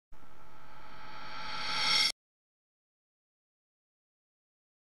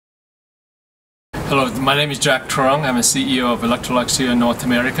Hello, my name is Jack Trung. I'm a CEO of Electrolux here in North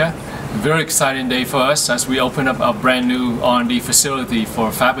America. Very exciting day for us as we open up our brand new R&D facility for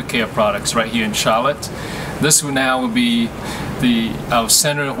fabric care products right here in Charlotte. This will be our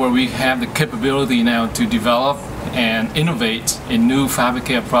center where we have the capability now to develop and innovate in new fabric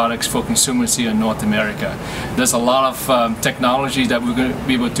care products for consumers here in North America. There's a lot of technology that we're going to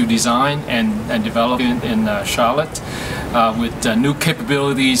be able to design and develop in Charlotte with new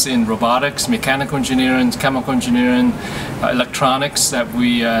capabilities in robotics, mechanical engineering, chemical engineering, electronics that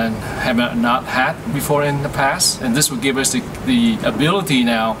we have not had before in the past. And this will give us the ability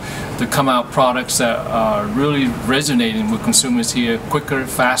now to come out products that are really resonating with consumers here quicker,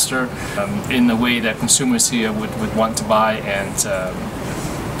 faster, in the way that consumers here would want to buy and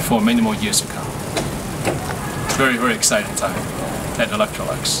for many more years to come. Very, very exciting time at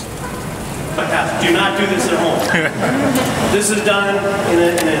Electrolux. Do not do this at home. This is done in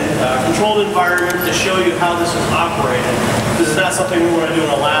a controlled environment to show you how this is operated. This is not something we want to do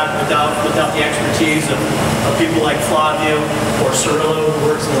in a lab without the expertise of people like Flavio or Cirillo, who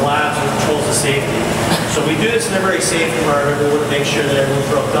works in the labs and controls the safety. So we do this in a very safe environment. We want to make sure that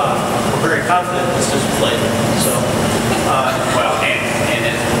everyone's roped off. We're very confident this is played. So, well, and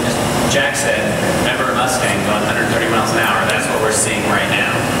as Jack said, remember a Mustang going 130 miles an hour. That's what we're seeing right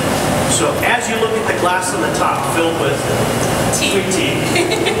now. So as you look at the glass on the top filled with sweet tea,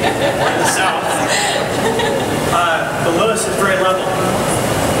 or in the south, below us is very level.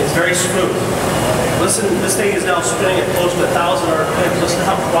 It's very smooth. Listen, this thing is now spinning at close to 1,000 RPMs. Listen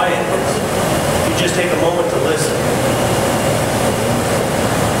how quiet it is. You just take a moment to listen.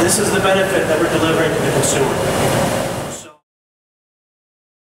 This is the benefit that we're delivering to the consumer.